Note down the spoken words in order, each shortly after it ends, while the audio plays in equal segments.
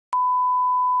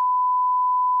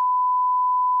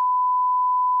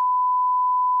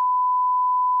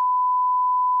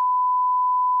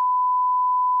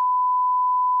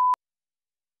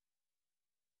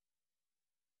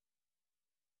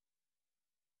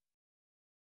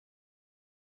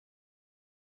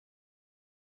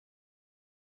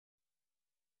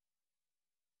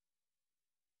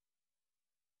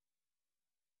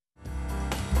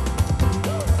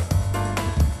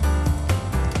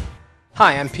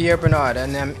Hi, I'm Pierre Bernard,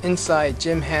 and I'm inside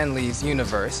Jim Hanley's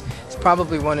universe. It's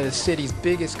probably one of the city's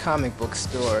biggest comic book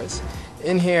stores.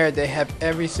 In here, they have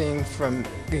everything from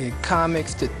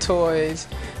comics to toys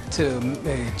to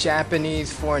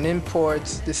Japanese foreign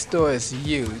imports. This store is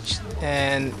huge,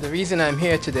 and the reason I'm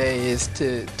here today is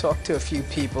to talk to a few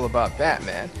people about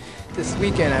Batman. This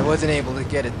weekend I wasn't able to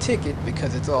get a ticket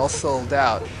because it's all sold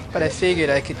out, but I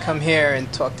figured I could come here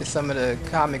and talk to some of the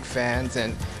comic fans,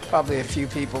 and probably a few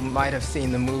people might have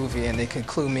seen the movie and they could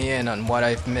clue me in on what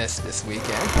I've missed this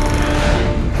weekend.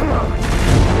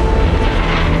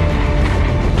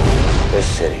 This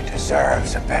city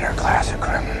deserves a better class of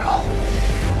criminal.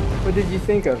 What did you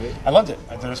think of it? I loved it.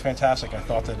 I thought it was fantastic. I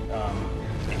thought that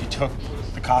if you took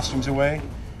the costumes away,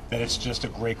 that it's just a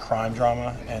great crime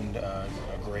drama and a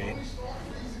great...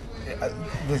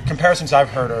 the comparisons I've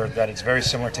heard are that it's very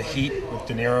similar to Heat with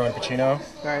De Niro and Pacino.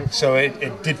 Right. So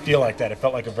it did feel like that. It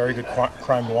felt like a very good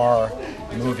crime noir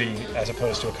movie as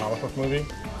opposed to a comic book movie.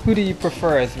 Who do you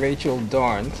prefer as Rachel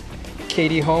Dorns?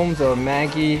 Katie Holmes or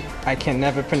Maggie? I can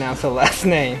never pronounce her last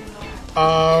name.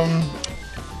 I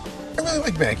really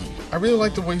like Maggie. I really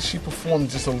like the way she performed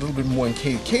just a little bit more than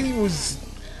Katie. Katie was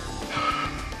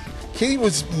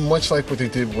much like what they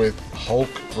did with Hulk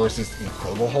versus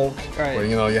Incredible Hulk, right. Where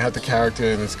you have the character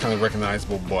and it's kind of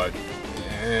recognizable, but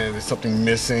there's something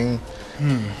missing.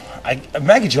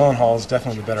 Maggie Gyllenhaal is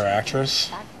definitely the better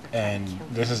actress, and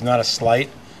this is not a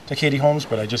slight to Katie Holmes,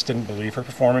 but I just didn't believe her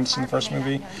performance in the first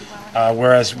movie.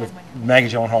 Whereas with Maggie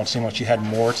Gyllenhaal, it seemed like she had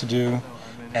more to do,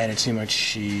 and it seemed like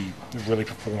she really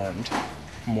performed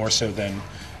more so than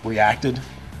reacted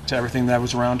to everything that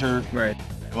was around her. Right.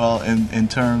 Well, in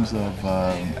terms of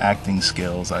acting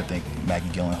skills, I think Maggie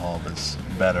Gyllenhaal is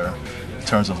better. In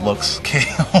terms of looks, Katie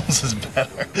Holmes is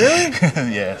better.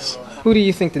 Really? Yes. Who do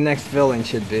you think the next villain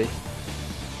should be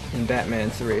in Batman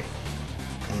 3?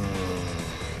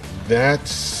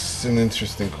 That's an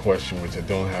interesting question, which I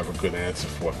don't have a good answer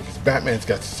for, because Batman's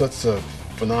got such a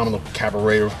phenomenal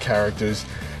cabaret of characters.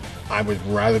 I would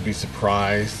rather be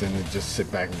surprised than to just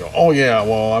sit back and go, oh yeah,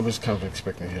 well, I was kind of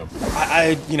expecting him.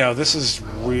 This is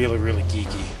really, really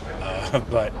geeky,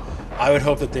 but I would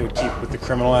hope that they would keep with the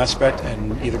criminal aspect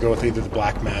and either go with either the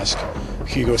Black Mask,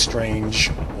 Hugo Strange,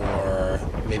 or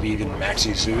maybe even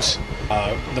Maxie Zeus.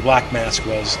 The Black Mask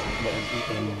was,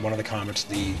 in one of the comics,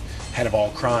 the head of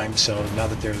all crime, so now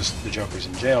that there's the Joker's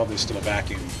in jail, there's still a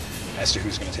vacuum as to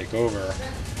who's going to take over.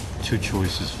 Two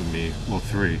choices for me, well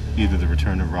three, either the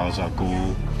return of Ra's al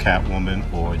Ghul,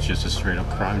 Catwoman, or just a straight up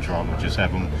crime drama, just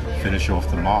have them finish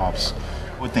off the mobs.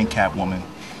 I would think Catwoman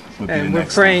would be the And we're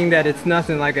next praying that it's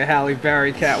nothing like a Halle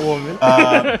Berry Catwoman.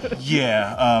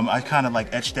 Yeah, I kind of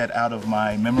etched that out of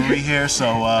my memory here, so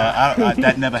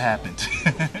that never happened.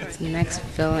 Next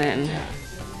villain.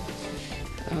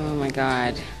 Oh my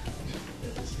god.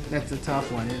 That's a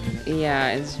tough one, isn't it?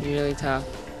 Yeah, it's really tough.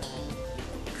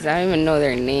 Because I don't even know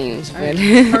their names, but...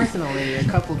 Personally, a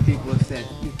couple of people have said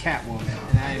Catwoman,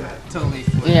 and I'm totally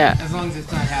for it. Yeah. As long as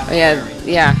it's not Halle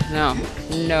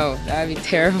Berry. No, that would be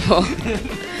terrible.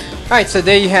 Alright, so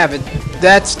there you have it.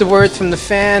 That's the word from the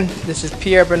fan. This is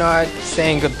Pierre Bernard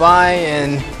saying goodbye,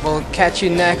 and we'll catch you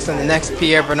next on the next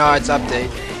Pierre Bernard's Update.